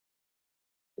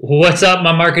What's up,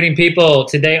 my marketing people?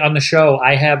 Today on the show,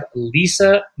 I have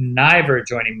Lisa Niver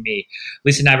joining me.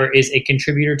 Lisa Niver is a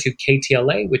contributor to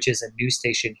KTLA, which is a news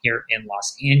station here in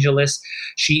Los Angeles.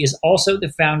 She is also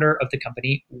the founder of the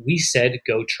company We Said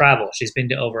Go Travel. She's been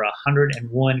to over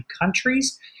 101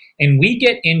 countries, and we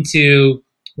get into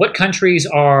what countries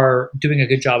are doing a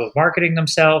good job of marketing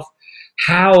themselves,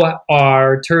 how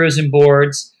are tourism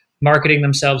boards marketing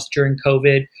themselves during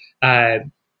COVID,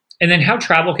 and then how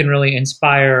travel can really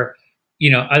inspire,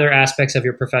 other aspects of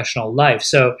your professional life.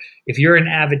 So if you're an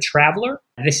avid traveler,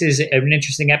 this is an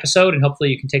interesting episode, and hopefully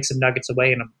you can take some nuggets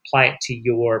away and apply it to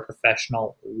your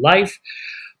professional life.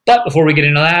 But before we get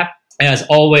into that, as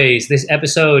always, this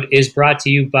episode is brought to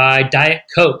you by Diet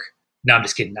Coke. No, I'm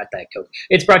just kidding, not Diet Coke.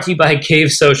 It's brought to you by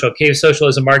Cave Social. Cave Social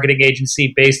is a marketing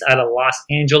agency based out of Los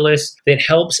Angeles that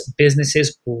helps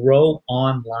businesses grow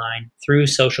online through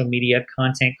social media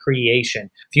content creation.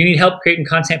 If you need help creating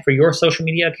content for your social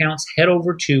media accounts, head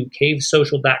over to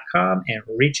cavesocial.com and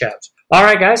reach out. All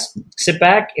right, guys, sit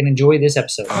back and enjoy this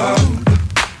episode.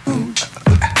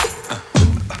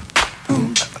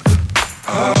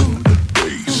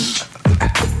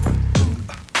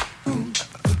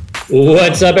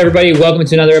 What's up, everybody? Welcome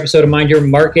to another episode of Mind Your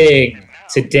Marketing.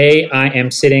 Today, I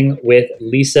am sitting with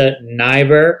Lisa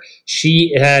Niver.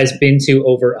 She has been to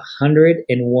over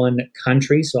 101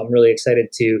 countries, so I'm really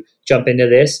excited to jump into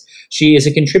this. She is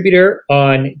a contributor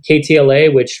on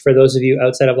KTLA, which for those of you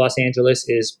outside of Los Angeles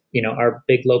is, our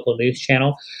big local news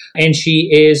channel. And she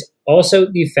is also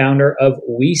the founder of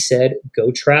We Said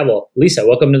Go Travel. Lisa,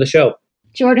 welcome to the show.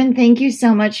 Jordan, thank you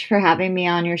so much for having me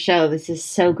on your show. This is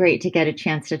so great to get a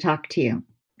chance to talk to you.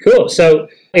 Cool. So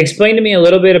explain to me a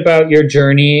little bit about your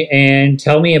journey and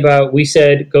tell me about We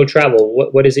Said Go Travel.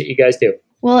 What is it you guys do?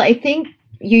 Well, I think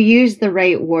you used the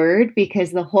right word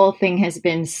because the whole thing has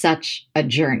been such a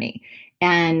journey.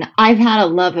 And I've had a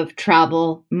love of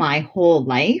travel my whole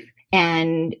life.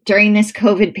 And during this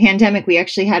COVID pandemic, we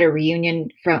actually had a reunion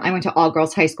I went to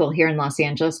all-girls high school here in Los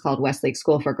Angeles called Westlake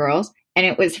School for Girls. And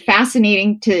it was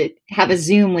fascinating to have a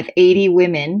Zoom with 80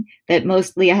 women that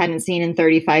mostly I hadn't seen in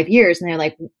 35 years. And they're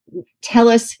like, tell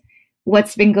us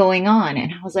what's been going on.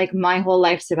 And I was like, my whole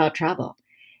life's about travel.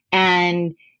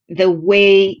 And the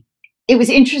way it was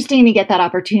interesting to get that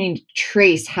opportunity to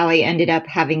trace how I ended up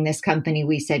having this company,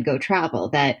 We Said Go Travel,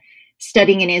 that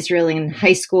studying in Israel in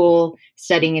high school,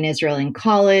 studying in Israel in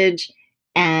college,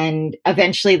 and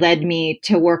eventually led me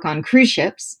to work on cruise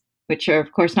ships, which are,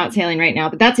 of course, not sailing right now,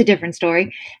 but that's a different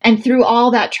story. And through all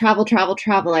that travel,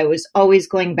 I was always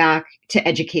going back to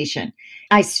education.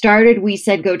 I started We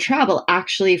Said Go Travel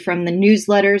actually from the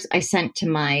newsletters I sent to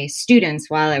my students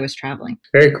while I was traveling.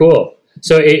 Very cool.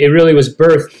 So it really was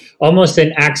birthed almost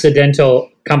an accidental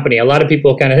company. A lot of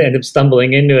people kind of end up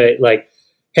stumbling into it like,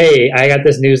 hey, I got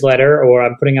this newsletter or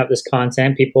I'm putting out this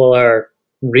content. People are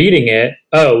reading it.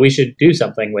 Oh, we should do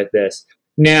something with this.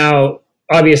 Now,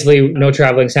 obviously, no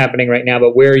traveling's happening right now,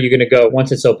 but where are you going to go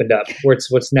once it's opened up?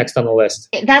 What's next on the list?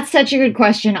 That's such a good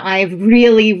question. I've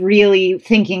really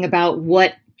thinking about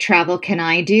what travel can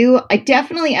I do. I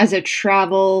definitely, as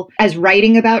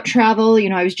writing about travel,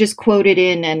 I was just quoted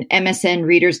in an MSN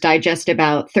Reader's Digest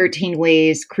about 13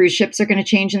 ways cruise ships are going to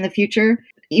change in the future.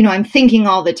 I'm thinking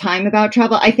all the time about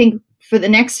travel. I think for the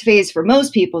next phase for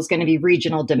most people is going to be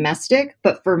regional domestic.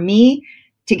 But for me,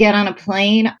 to get on a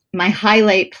plane, my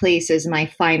highlight place is my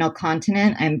final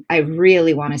continent. And I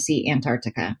really want to see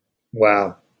Antarctica.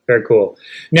 Wow. Very cool.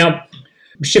 Now,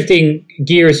 shifting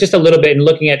gears just a little bit and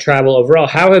looking at travel overall,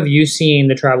 how have you seen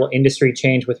the travel industry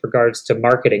change with regards to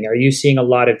marketing? Are you seeing a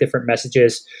lot of different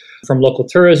messages from local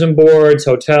tourism boards,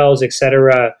 hotels, et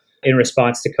cetera, in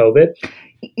response to COVID?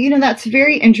 That's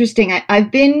very interesting.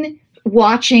 I've been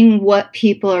watching what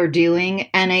people are doing.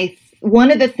 And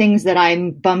one of the things that I'm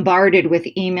bombarded with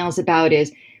emails about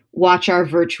is watch our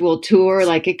virtual tour,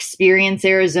 like experience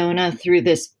Arizona through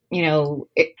this,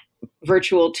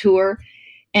 virtual tour.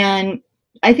 And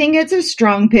I think it's a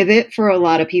strong pivot for a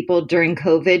lot of people during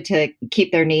COVID to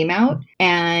keep their name out.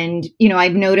 And,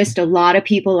 I've noticed a lot of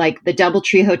people, like the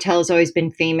DoubleTree Hotel has always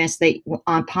been famous. They,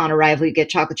 upon arrival, you get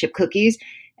chocolate chip cookies,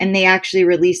 and they actually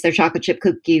released their chocolate chip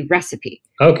cookie recipe.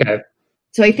 Okay.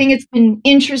 So I think it's been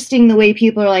interesting the way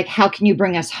people are like, how can you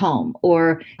bring us home?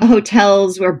 Or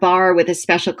hotels or bar with a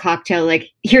special cocktail, like,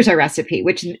 here's our recipe,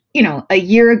 which, a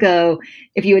year ago,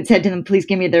 if you had said to them, please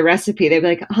give me the recipe, they'd be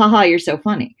like, haha, you're so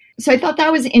funny. So I thought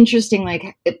that was interesting,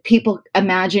 like people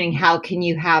imagining how can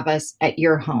you have us at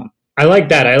your home? I like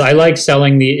that. I like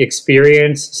selling the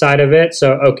experience side of it.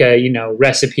 So, okay,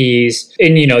 recipes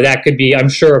and, that could be, I'm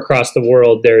sure across the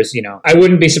world, there's, I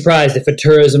wouldn't be surprised if a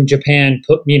Tourism Japan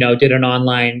did an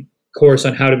online course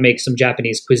on how to make some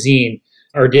Japanese cuisine,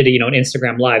 or did an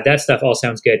Instagram live. That stuff all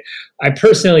sounds good. I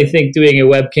personally think doing a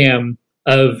webcam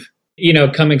of,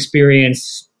 come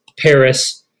experience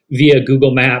Paris via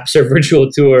Google Maps or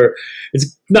virtual tour,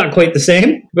 it's not quite the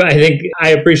same, but I think I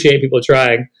appreciate people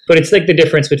trying. But it's like the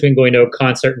difference between going to a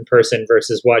concert in person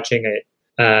versus watching it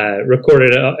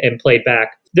recorded and played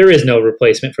back. There is no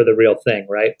replacement for the real thing,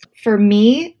 right? For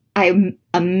me, I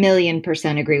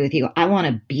 1,000,000% agree with you. I want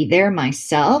to be there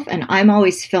myself, and I'm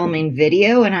always filming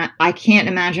video, and I can't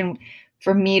imagine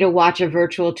for me to watch a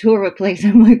virtual tour of a place.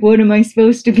 I'm like, what am I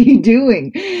supposed to be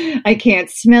doing? I can't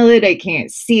smell it. I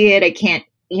can't see it. I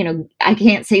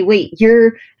can't say, wait,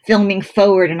 you're filming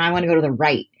forward and I want to go to the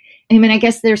right. I mean, I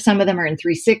guess there's some of them are in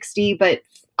 360, but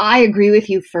I agree with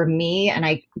you for me.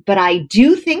 But I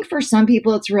do think for some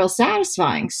people it's real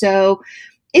satisfying. So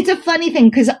it's a funny thing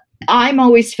because I'm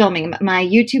always filming. My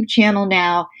YouTube channel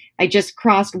now, I just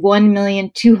crossed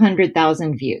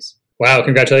 1,200,000 views. Wow,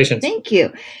 congratulations. Thank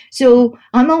you. So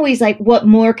I'm always like, what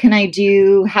more can I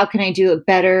do? How can I do it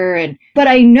better? But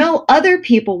I know other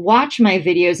people watch my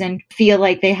videos and feel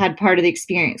like they had part of the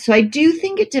experience. So I do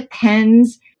think it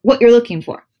depends what you're looking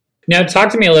for. Now,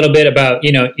 talk to me a little bit about,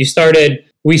 you started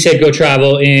We Said Go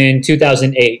Travel in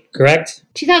 2008, correct?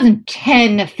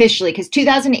 2010 officially, because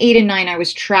 2008 and 9, I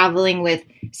was traveling with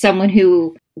someone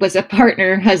who was a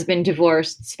partner, husband,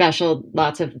 divorced, special,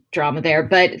 lots of drama there.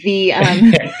 But the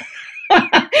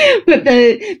but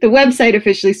the website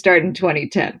officially started in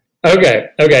 2010. Okay,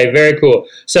 very cool.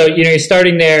 So, you're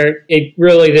starting there. It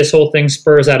really, this whole thing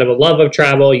spurs out of a love of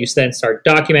travel. You then start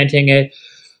documenting it.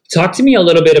 Talk to me a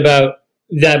little bit about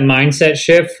that mindset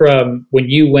shift from when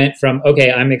you went from, okay,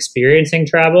 I'm experiencing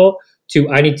travel to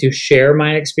I need to share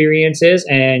my experiences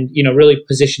and, really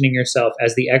positioning yourself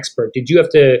as the expert. Did you have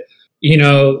to,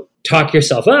 talk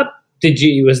yourself up? How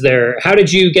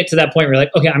did you get to that point where you're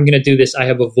like, okay, I'm going to do this. I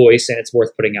have a voice and it's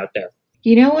worth putting out there.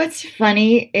 You know, what's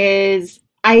funny is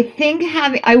I think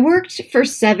I worked for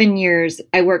 7 years.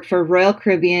 I worked for Royal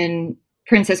Caribbean,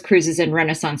 Princess Cruises and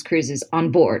Renaissance Cruises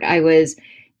on board. I was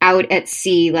out at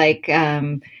sea,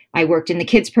 I worked in the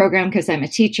kids program because I'm a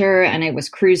teacher, and I was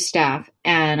cruise staff,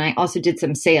 and I also did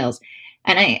some sales.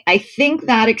 And I think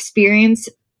that experience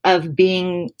of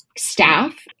being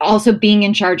staff, also being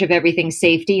in charge of everything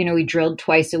safety, we drilled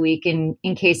twice a week in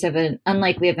case of an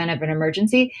unlikely event of an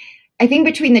emergency. I think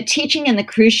between the teaching and the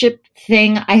cruise ship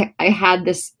thing, I had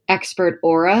this expert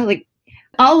aura. Like,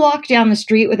 I'll walk down the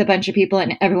street with a bunch of people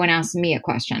and everyone asks me a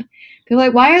question. People are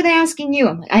like, why are they asking you?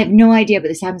 I'm like, I have no idea, but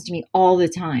this happens to me all the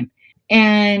time.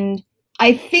 And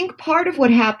I think part of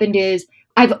what happened is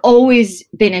I've always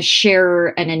been a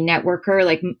sharer and a networker.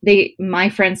 Like my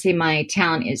friends say my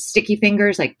talent is sticky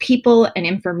fingers, like people and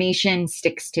information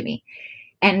sticks to me.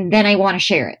 And then I want to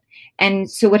share it. And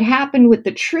so what happened with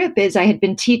the trip is I had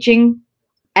been teaching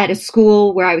at a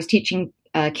school where I was teaching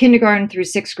kindergarten through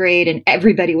 6th grade, and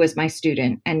everybody was my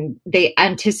student, and they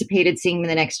anticipated seeing me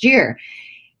the next year.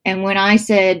 And when I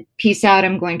said, peace out,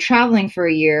 I'm going traveling for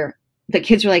a year, the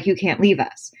kids were like, you can't leave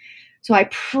us. So I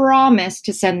promised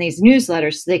to send these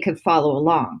newsletters so they could follow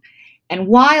along. And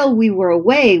while we were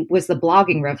away was the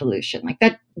blogging revolution. Like,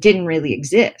 that didn't really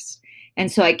exist. And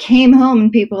so I came home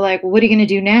and people were like, well, what are you going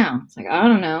to do now? It's like, I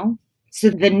don't know. So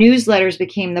the newsletters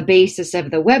became the basis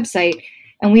of the website.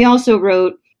 And we also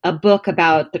wrote a book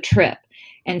about the trip.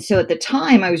 And so at the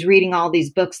time I was reading all these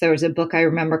books. There was a book I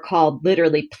remember called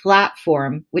literally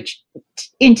Platform, which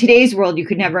in today's world, you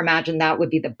could never imagine that would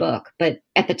be the book. But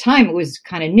at the time it was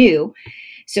kind of new.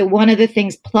 So one of the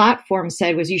things Platform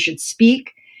said was you should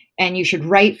speak and you should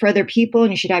write for other people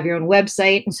and you should have your own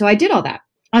website. And so I did all that.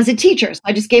 I was a teacher. So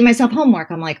I just gave myself homework.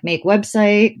 I'm like, make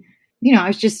website.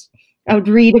 I would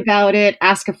read about it,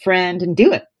 ask a friend, and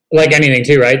do it. Like anything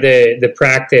too, right? The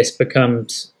practice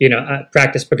becomes,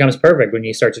 practice becomes perfect when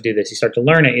you start to do this. You start to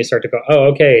learn it. You start to go, oh,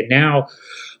 okay, now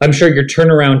I'm sure your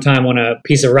turnaround time on a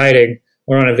piece of writing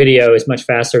or on a video is much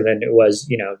faster than it was,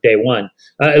 day one.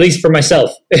 At least for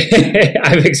myself,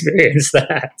 I've experienced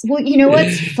that. Well,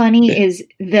 what's funny is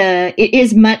it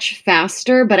is much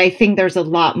faster, but I think there's a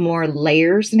lot more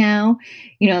layers now.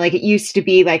 Like it used to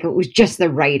be like it was just the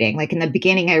writing. Like in the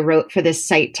beginning, I wrote for this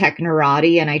site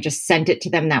Technorati and I just sent it to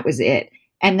them. That was it.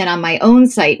 And then on my own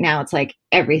site now, it's like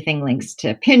everything links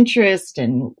to Pinterest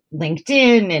and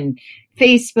LinkedIn and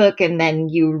Facebook. And then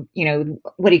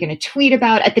what are you going to tweet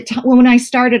about? At the time, when I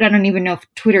started, I don't even know if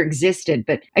Twitter existed,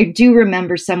 but I do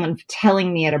remember someone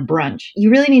telling me at a brunch, you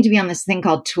really need to be on this thing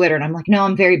called Twitter. And I'm like, no,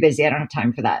 I'm very busy. I don't have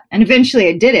time for that. And eventually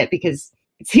I did it because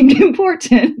it seemed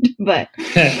important, but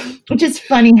it's just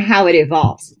funny how it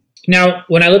evolves. Now,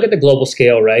 when I look at the global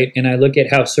scale, right, and I look at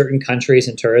how certain countries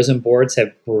and tourism boards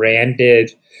have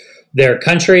branded their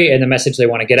country and the message they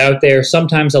want to get out there,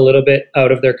 sometimes a little bit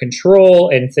out of their control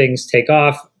and things take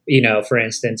off. For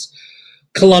instance,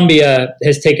 Colombia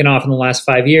has taken off in the last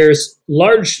 5 years,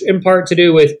 large in part to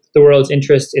do with the world's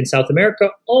interest in South America.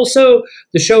 Also,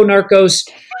 the show Narcos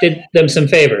did them some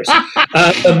favors.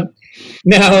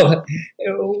 Now,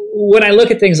 when I look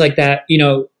at things like that,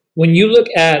 when you look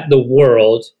at the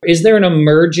world, is there an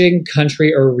emerging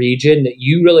country or region that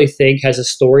you really think has a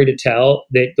story to tell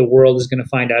that the world is going to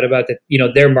find out about, that,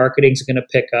 their marketing is going to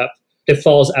pick up, that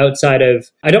falls outside of,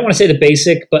 I don't want to say the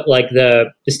basic, but like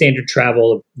the standard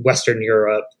travel of Western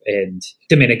Europe and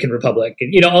Dominican Republic,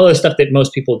 and, all the stuff that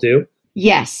most people do?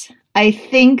 Yes, I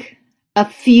think a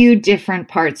few different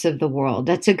parts of the world.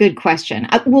 That's a good question.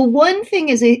 Well, one thing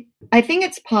is, I think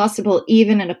it's possible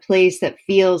even in a place that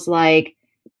feels like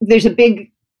there's a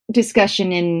big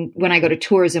discussion when I go to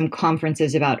tourism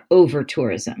conferences about over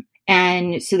tourism.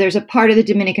 And so there's a part of the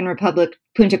Dominican Republic,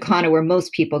 Punta Cana, where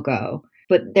most people go.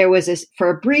 But for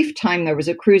a brief time, there was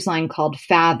a cruise line called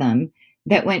Fathom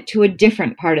that went to a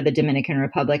different part of the Dominican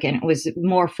Republic. And it was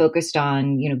more focused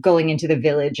on, going into the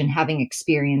village and having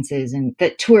experiences, and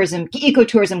that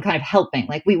ecotourism kind of helping.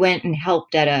 Like we went and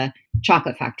helped at a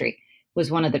chocolate factory,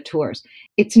 was one of the tours.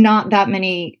 It's not that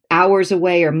many hours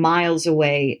away or miles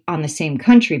away on the same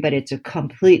country, but it's a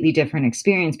completely different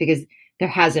experience because there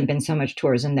hasn't been so much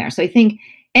tourism there. So I think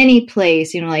any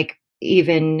place, like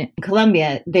even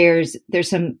Colombia, there's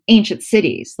some ancient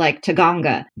cities like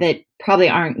Taganga that probably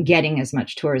aren't getting as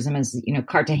much tourism as,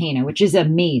 Cartagena, which is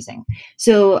amazing.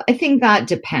 So I think that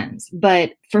depends.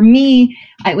 But for me,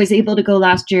 I was able to go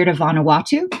last year to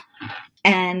Vanuatu.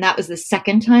 And that was the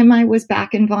second time I was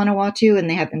back in Vanuatu, and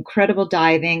they have incredible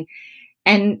diving.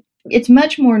 And it's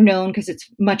much more known because it's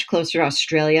much closer to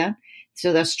Australia.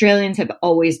 So the Australians have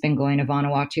always been going to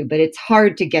Vanuatu, but it's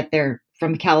hard to get there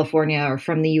from California or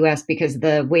from the US because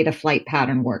the way the flight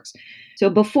pattern works. So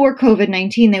before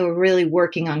COVID-19, they were really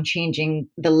working on changing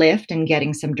the lift and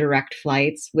getting some direct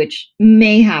flights, which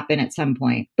may happen at some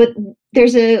point. But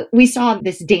we saw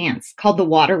this dance called the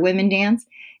Water Women Dance.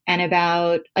 And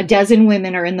about a dozen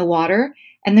women are in the water,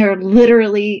 and they're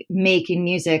literally making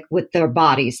music with their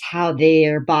bodies, how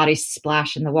their bodies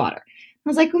splash in the water. I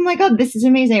was like, oh my God, this is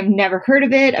amazing. I've never heard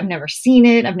of it. I've never seen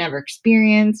it. I've never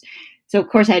experienced. So of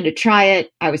course I had to try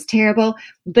it. I was terrible,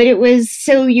 but it was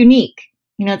so unique.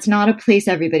 It's not a place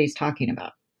everybody's talking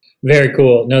about. Very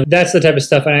cool. No, that's the type of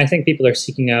stuff. And I think people are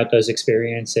seeking out those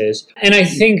experiences. And I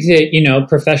think that,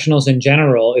 professionals in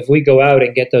general, if we go out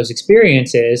and get those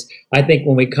experiences, I think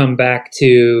when we come back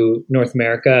to North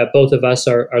America, both of us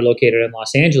are located in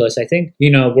Los Angeles. I think,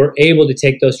 we're able to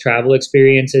take those travel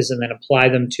experiences and then apply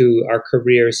them to our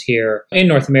careers here in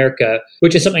North America,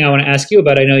 which is something I want to ask you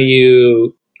about. I know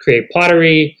you create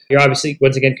pottery. You're obviously,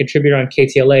 once again, contributor on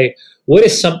KTLA. What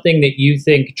is something that you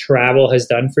think travel has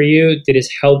done for you that has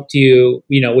helped you,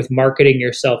 with marketing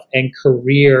yourself and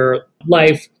career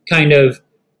life kind of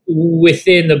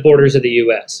within the borders of the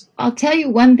U.S.? I'll tell you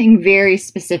one thing very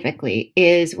specifically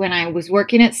is when I was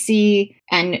working at sea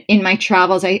and in my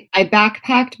travels, I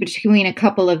backpacked between a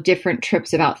couple of different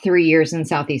trips about 3 years in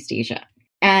Southeast Asia.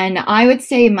 And I would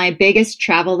say my biggest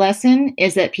travel lesson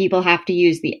is that people have to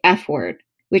use the F word,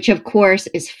 which of course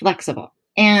is flexible.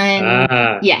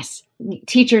 And yes,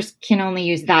 teachers can only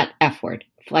use that F word,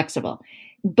 flexible.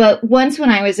 But once when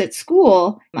I was at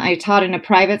school, I taught in a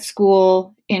private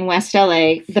school in West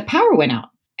LA, the power went out.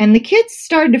 And the kids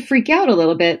started to freak out a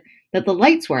little bit that the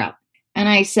lights were out. And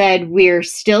I said, we're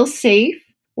still safe.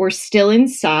 We're still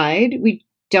inside. We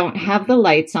don't have the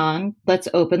lights on. Let's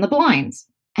open the blinds.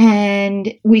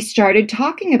 And we started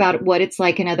talking about what it's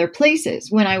like in other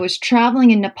places. When I was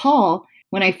traveling in Nepal,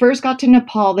 when I first got to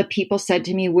Nepal, the people said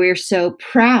to me, we're so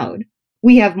proud.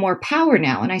 We have more power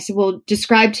now. And I said, well,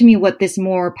 describe to me what this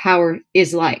more power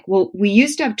is like. Well, we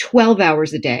used to have 12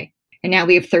 hours a day, and now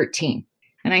we have 13.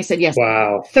 And I said, yes,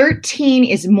 wow. 13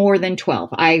 is more than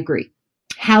 12. I agree.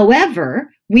 However,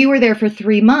 we were there for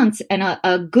 3 months, and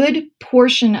a good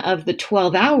portion of the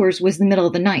 12 hours was the middle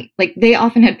of the night. Like they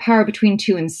often had power between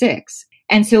 2 and 6.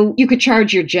 And so you could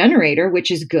charge your generator,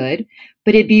 which is good,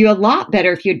 but it'd be a lot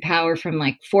better if you had power from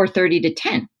like 4:30 to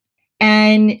 10.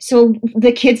 And so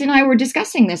the kids and I were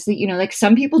discussing this, that, like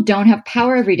some people don't have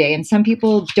power every day and some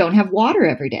people don't have water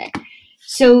every day.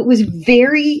 So it was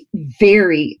very,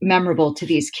 very memorable to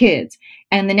these kids.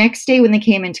 And the next day when they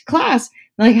came into class,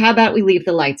 like, how about we leave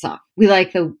the lights off? We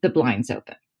like the blinds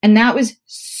open. And that was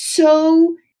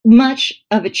so much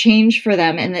of a change for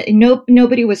them. And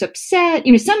nobody was upset.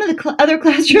 Some of the other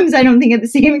classrooms, I don't think had the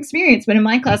same experience. But in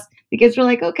my class, because we're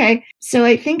like, okay. So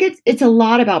I think it's a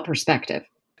lot about perspective.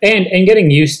 And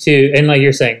getting used to, and like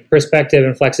you're saying, perspective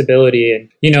and flexibility.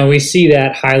 And, we see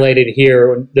that highlighted here.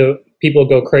 When the people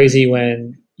go crazy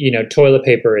when, toilet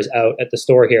paper is out at the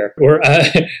store here or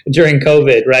during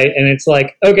COVID, right? And it's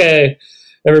like, okay,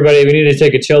 everybody, we need to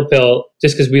take a chill pill.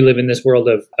 Just because we live in this world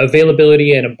of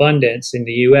availability and abundance in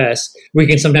the US, we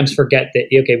can sometimes forget that,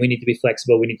 okay, we need to be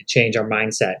flexible. We need to change our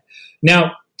mindset.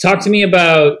 Now, talk to me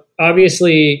about,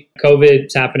 obviously,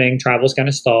 COVID's happening, travel's kind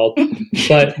of stalled,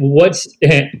 but what's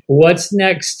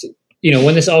next,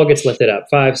 when this all gets lifted up,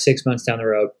 5-6 months down the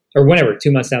road, or whenever,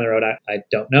 2 months down the road, I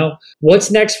don't know.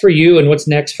 What's next for you and what's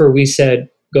next for We Said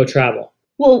Go Travel?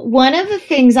 Well, one of the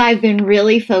things I've been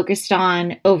really focused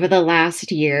on over the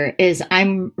last year is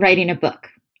I'm writing a book.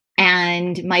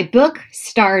 And my book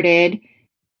started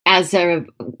as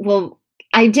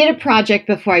I did a project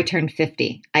before I turned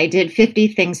 50. I did 50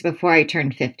 things before I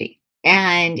turned 50.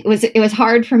 And it was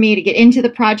hard for me to get into the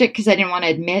project because I didn't want to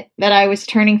admit that I was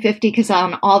turning 50, because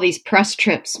on all these press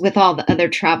trips with all the other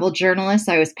travel journalists,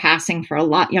 I was passing for a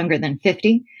lot younger than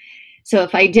 50. So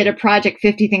if I did a project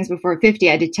 50 things before 50,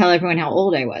 I had to tell everyone how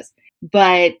old I was.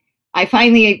 But I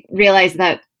finally realized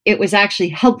that it was actually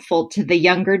helpful to the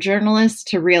younger journalists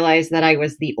to realize that I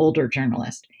was the older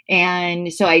journalist.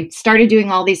 And so I started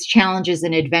doing all these challenges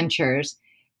and adventures.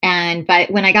 And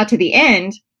when I got to the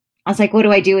end, I was like, what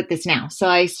do I do with this now? So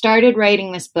I started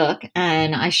writing this book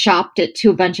and I shopped it to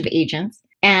a bunch of agents.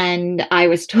 And I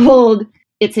was told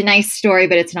it's a nice story,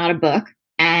 but it's not a book.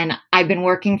 And I've been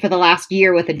working for the last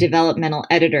year with a developmental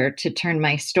editor to turn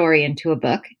my story into a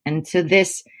book. And so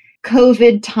this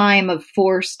COVID time of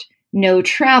forced no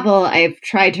travel, I've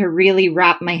tried to really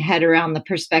wrap my head around the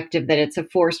perspective that it's a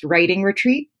forced writing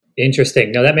retreat.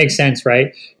 Interesting. No, that makes sense,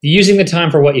 right? Using the time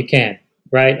for what you can,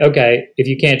 right? Okay, if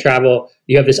you can't travel,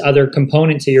 you have this other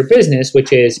component to your business,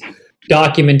 which is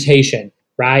documentation,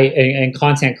 right? And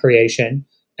content creation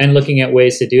and looking at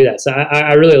ways to do that. So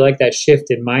I really like that shift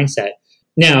in mindset.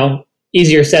 Now,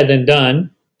 easier said than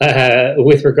done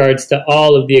with regards to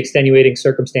all of the extenuating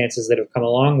circumstances that have come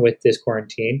along with this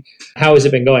quarantine. How has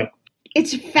it been going?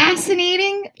 It's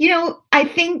fascinating. I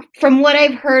think from what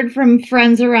I've heard from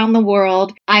friends around the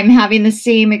world, I'm having the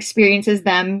same experience as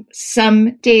them.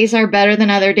 Some days are better than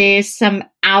other days. Some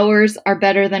hours are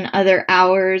better than other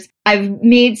hours. I've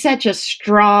made such a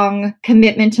strong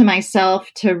commitment to myself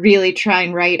to really try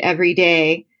and write every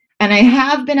day. And I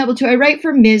have been able to, I write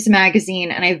for Ms.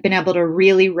 Magazine, and I've been able to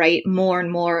really write more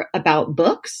and more about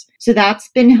books. So that's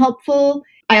been helpful.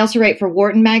 I also write for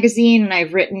Wharton Magazine, and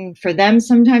I've written for them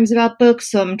sometimes about books.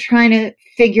 So I'm trying to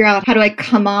figure out, how do I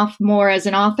come off more as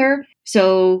an author?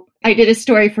 So I did a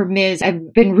story for Ms.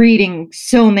 I've been reading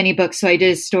so many books. So I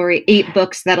did a story, 8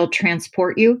 books that'll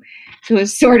transport you. So it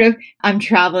was sort of, I'm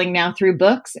traveling now through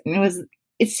books. And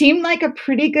it seemed like a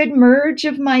pretty good merge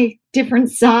of my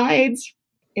different sides.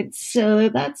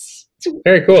 That's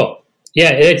very cool.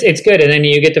 Yeah, it's good. And then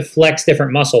you get to flex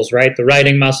different muscles, right? The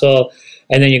writing muscle,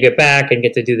 and then you get back and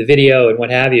get to do the video and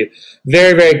what have you.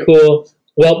 Very, very cool.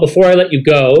 Well, before I let you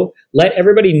go, let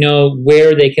everybody know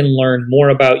where they can learn more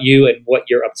about you and what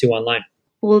you're up to online.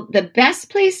 Well, the best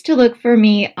place to look for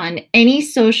me on any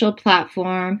social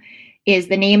platform is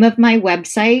the name of my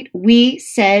website, We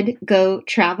Said Go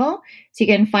Travel. So you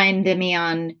can find me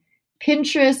on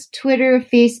Pinterest, Twitter,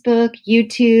 Facebook,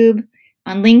 YouTube.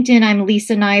 On LinkedIn, I'm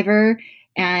Lisa Niver,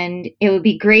 and it would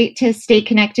be great to stay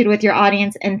connected with your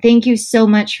audience. And thank you so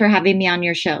much for having me on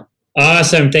your show.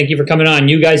 Awesome. Thank you for coming on.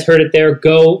 You guys heard it there.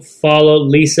 Go follow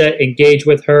Lisa, engage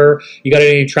with her. You got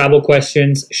any travel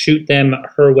questions, shoot them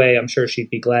her way. I'm sure she'd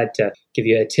be glad to give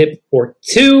you a tip or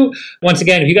two. Once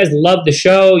again, if you guys love the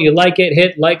show, you like it,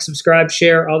 hit like, subscribe,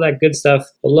 share, all that good stuff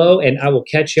below, and I will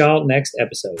catch y'all next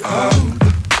episode.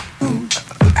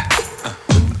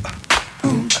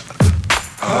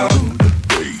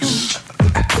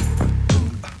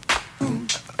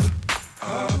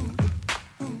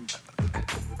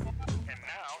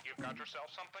 Got yourself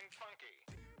something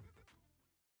funky.